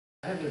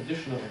have an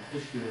additional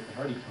issue with the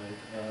hardy plank.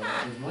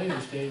 It's my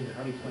understanding the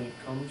hardy plank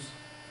comes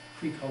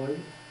pre-colored.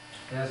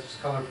 Yes, it's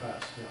color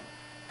pass, yeah.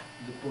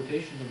 The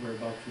quotation that we're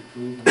about to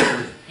approve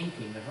is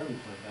painting the hardy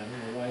plank. I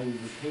don't know why we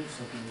would paint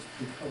something that's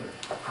pre-colored.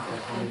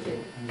 I need to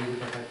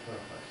get that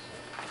clarified, so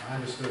I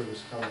understood it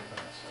was color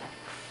pass.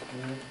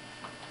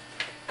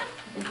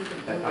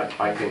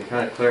 I can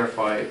kind of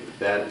clarify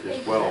that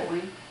as well.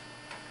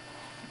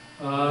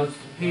 The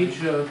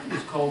page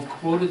is called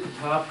Quote at the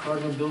Top,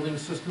 Cardinal Building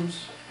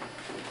Systems.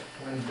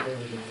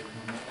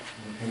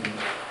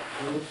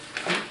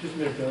 Just a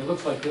minute, it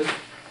looks like this.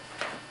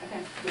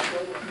 Okay,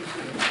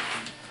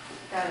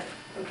 got it,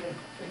 okay.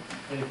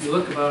 And if you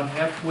look about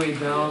halfway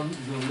down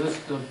the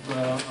list of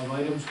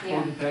items, Yeah,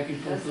 quoted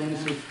package, does say it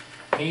says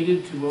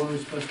painted to owner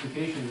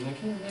specifications, and I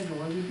can't imagine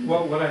why we do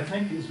Well, that. what I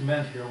think is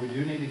meant here, we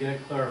do need to get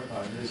it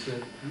clarified, is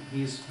that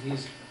he's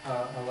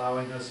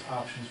allowing us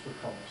options for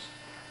colors.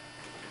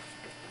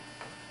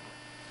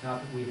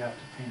 Not that we have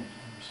to paint it to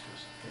owner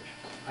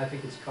specifications. I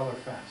think it's color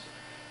fast.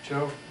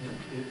 Joe,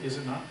 is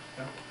it not?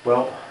 Yeah.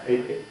 Well,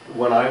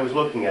 when I was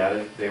looking at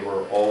it, they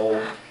were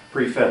all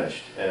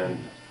pre-finished,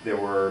 and there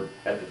were,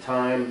 at the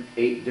time,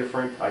 8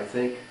 different, I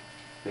think,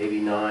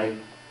 maybe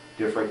 9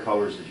 different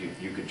colors that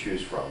you could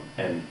choose from.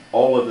 And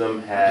all of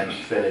them had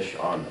finish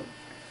on them.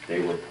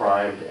 They were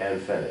primed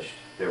and finished.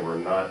 They were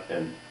not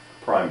a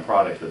prime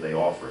product that they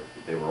offered.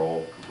 They were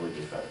all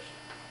completely finished.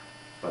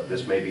 But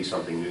this may be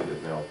something new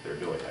that now they're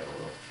doing, I don't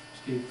know.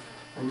 Steve?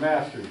 For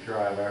Masters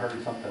Drive, I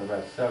heard something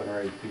about 7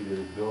 or 8 feet of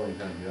this building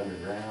going to be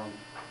underground.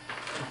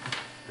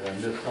 Did I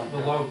miss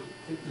something?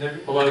 They're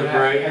Below going to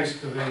have grade? to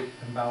excavate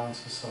and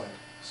balance the site.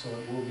 So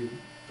it will be,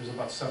 there's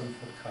about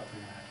 7-foot cut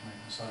they're going to have to make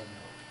inside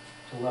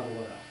the building to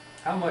level it out.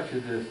 How much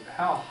is this,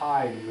 how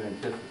high do you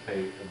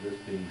anticipate of this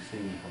being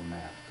seen from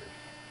Masters?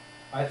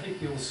 I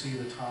think you'll see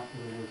the top of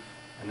the roof.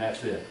 And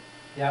that's it?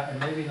 Yeah, and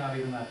maybe not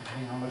even that,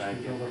 depending how much Thank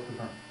we you. build up the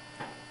berm.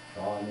 That's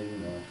all I need to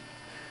know.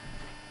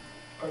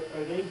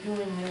 Are they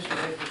doing this,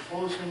 are they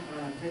proposing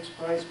on a fixed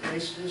price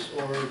basis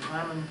or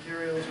time and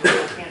materials?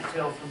 I can't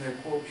tell from their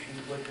quote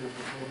sheet what they're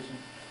proposing.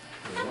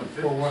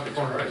 For what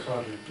part of the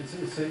project? It's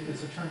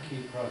a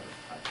turnkey project.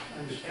 I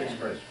understand.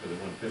 price for the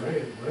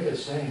 150. Ray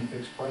is saying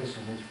fixed price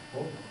in his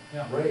proposal.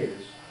 Yeah. Ray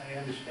is. I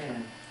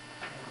understand.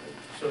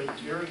 So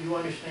you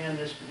understand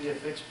this to be a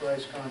fixed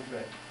price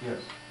contract? Yes.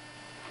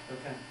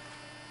 Okay.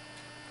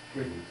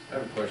 I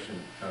have a question,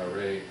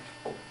 Ray.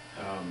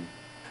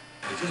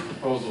 Is this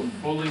proposal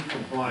fully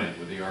compliant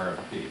with the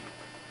RFP?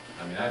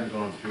 I mean, I haven't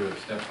gone through it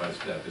step by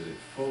step. Is it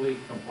fully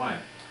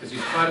compliant? Because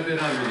he's quite a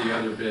bit under the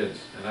other bids,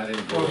 and I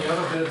didn't go. Well, the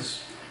other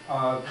bids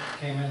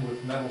came in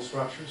with metal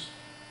structures,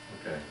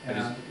 Okay. But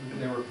and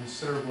they were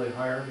considerably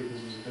higher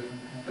because it was a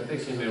different. But they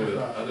came in with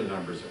other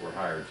numbers that were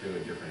higher too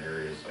in different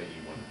areas, like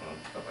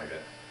E1 stuff like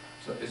that.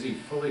 So is he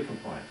fully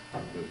compliant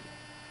with?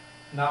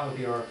 Not with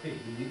the RFP.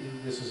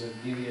 This is a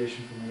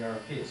deviation from the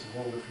RFP. It's a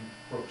whole different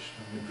approach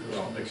than the first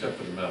Well, one. except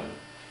for the metal.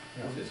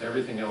 Yeah. Is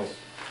everything else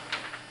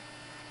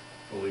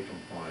fully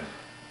compliant?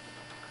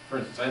 For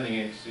instance, I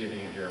didn't see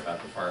anything in here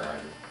about the fire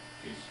hydrant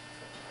piece.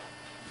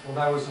 Well,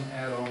 that was an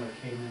add-on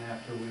that came in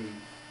after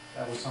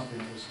that was something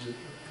that was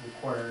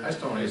required. I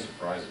just don't want any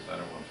surprises. I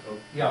don't want to.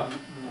 Yeah.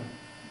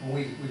 When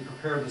we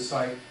prepared the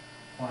site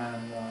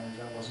plan,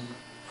 that wasn't,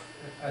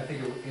 I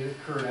think it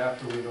occurred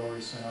after we'd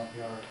already sent out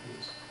the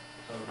RFPs.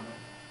 So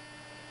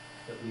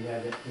that we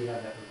had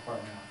that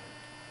requirement out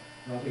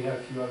there. Now, we had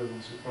a few other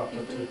ones that cropped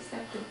up If we too.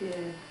 accept a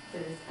bid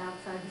that is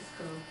outside the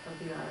scope of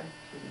the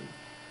RFP,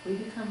 we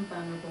become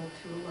vulnerable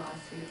to a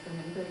lawsuit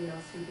from anybody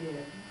else who bid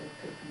that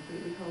could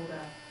completely hold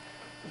up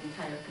the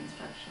entire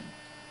construction.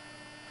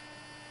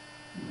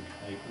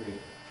 I agree.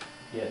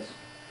 Yes.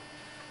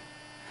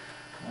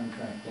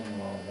 Contracting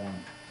law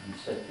 1, you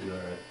set the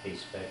RFP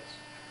specs.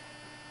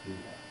 You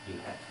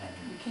have,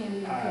 You can't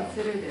even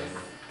consider this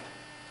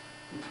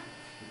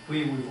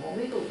We've all,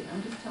 legally,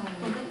 I'm just telling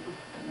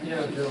you.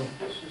 yeah, Joe.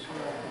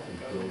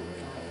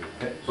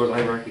 Was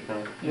I right,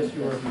 Con? Yes,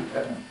 you are.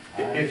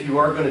 If you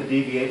are going to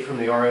deviate from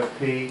the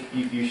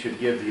RFP, you should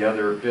give the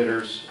other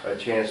bidders a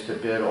chance to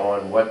bid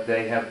on what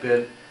they have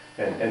bid,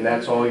 and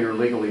that's all you're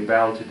legally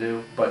bound to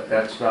do, but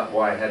that's not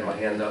why I had my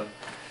hand up.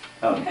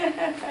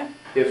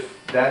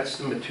 If that's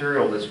the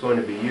material that's going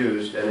to be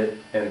used, and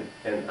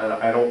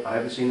I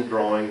haven't seen the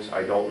drawings,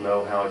 I don't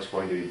know how it's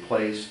going to be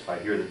placed. I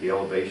hear that the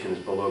elevation is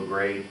below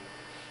grade,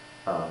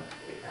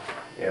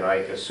 and I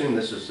assume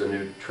this is the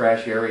new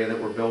trash area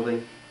that we're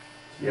building.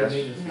 Yes?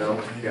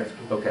 No? Yeah.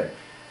 Okay.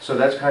 So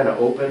that's kind of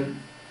open.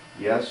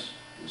 Yes.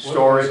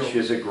 Storage,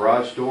 is it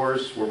garage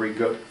doors where we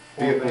go,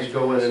 vehicles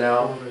go in and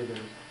out?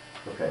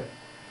 Okay.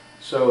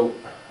 So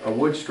a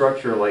wood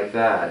structure like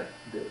that,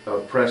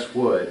 of pressed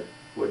wood,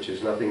 which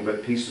is nothing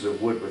but pieces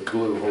of wood with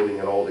glue holding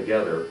it all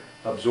together,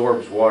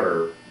 absorbs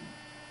water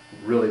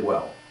really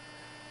well.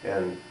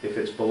 And if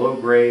it's below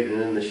grade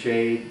and in the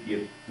shade,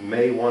 you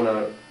may want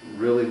to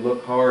really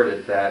look hard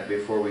at that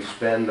before we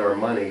spend our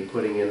money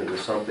putting it into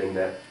something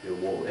that it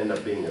will end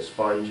up being a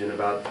sponge in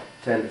about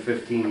 10 to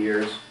 15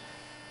 years.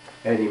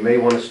 And you may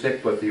want to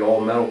stick with the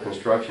all-metal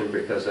construction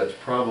because that's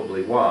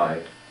probably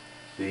why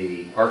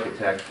the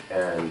architect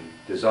and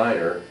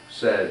designer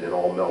said an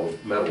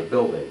all-metal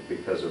building,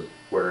 because of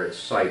where it's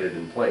sited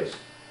and placed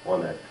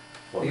on that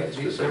There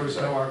specific was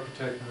no site.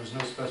 architect, and there was no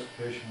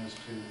specification as to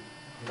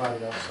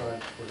provide it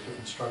outside for a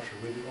different structure.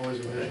 We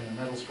always envisioned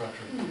a metal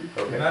structure.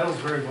 The Okay, metal's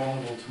very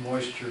vulnerable to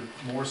moisture,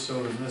 more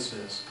so than this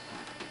is.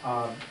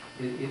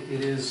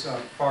 It is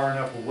far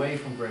enough away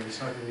from grade, it's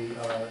not gonna be,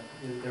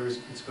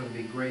 it's gonna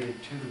be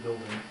graded to the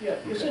building. Yeah,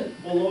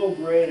 isn't below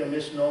grade a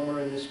misnomer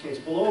in this case?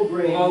 Below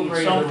grade Below means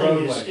grade is the something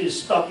roadway.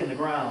 is stuck in the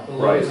ground.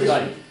 Right.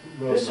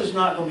 This is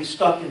not gonna be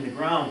stuck in the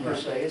ground per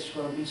se, it's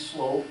gonna be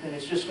sloped, and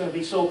it's just gonna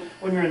be, so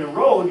when you're in the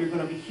road, you're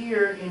gonna be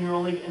here, and you're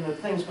only, and the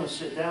thing's gonna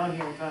sit down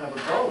here in kind of a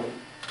gully,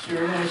 so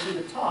you're gonna see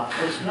the top,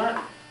 but it's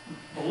not,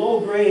 below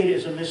grade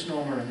is a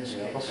misnomer in this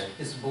case. okay.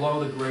 It's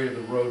below the grade of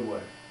the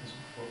roadway, is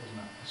what was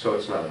meant. So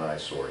it's not an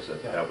eyesore,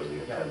 that was the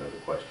intent of the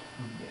question.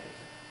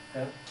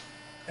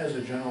 As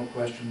a general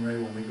question, Ray,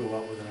 when we go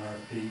out with an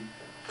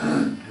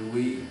RFP, do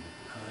we,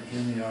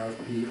 in the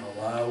RFP,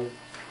 allow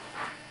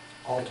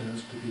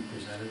alternates to be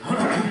presented?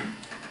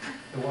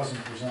 It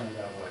wasn't presented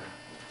that way.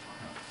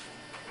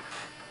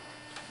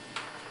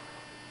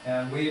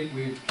 And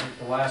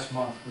the last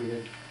month,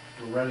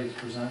 were ready to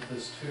present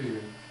this to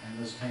you, and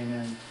this came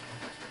in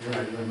Right,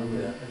 I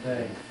remember that. a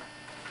day.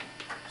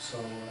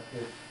 So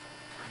if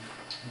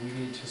we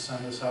need to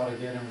send this out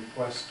again and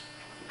request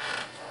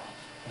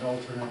an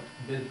alternate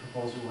bid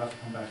proposal, we'll have to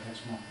come back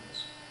next month with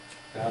this.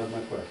 That was my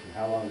question,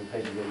 how long does it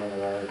take to get another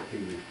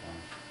RFP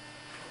response?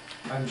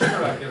 I'm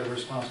sure I'll get a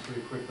response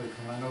pretty quickly,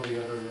 because I know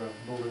the other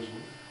builders,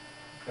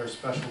 their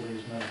specialty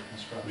is metal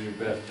For your construction.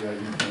 best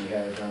judgment, can you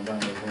have it done by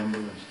November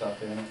and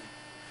stuff in it?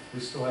 We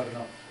still have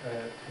enough,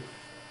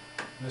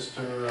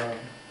 Mr.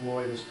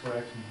 Lloyd is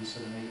correct, and he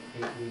said an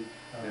eight-week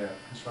Yeah.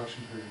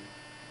 construction period.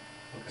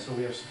 Okay. So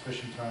we have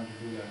sufficient time to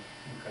do that.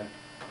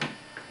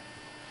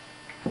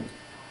 Okay.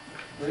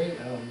 Ray,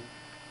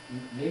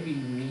 maybe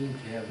you mean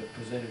to have it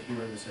presented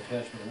here in this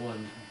attachment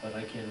one, but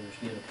I can't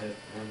understand attachment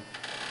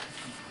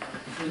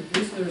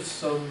one. Is there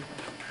some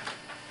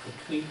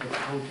complete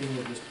accounting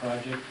of this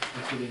project,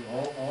 including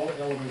all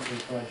elements of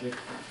the project?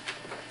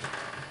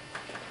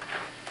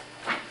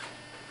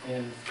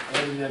 And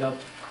adding that up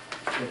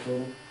to a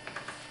total?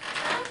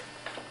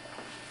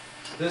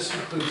 This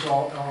includes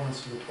all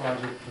elements of the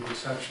project with the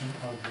exception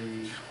of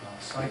the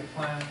site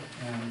plan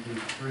and the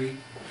three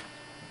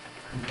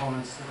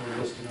components that were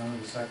listed under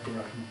the second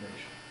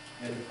recommendation.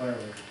 And the fire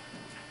hydrant?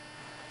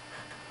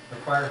 The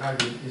fire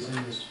hydrant is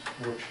in this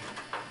worksheet,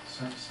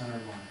 center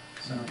line,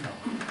 center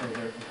column. Oh,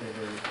 there, okay,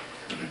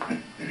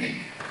 there.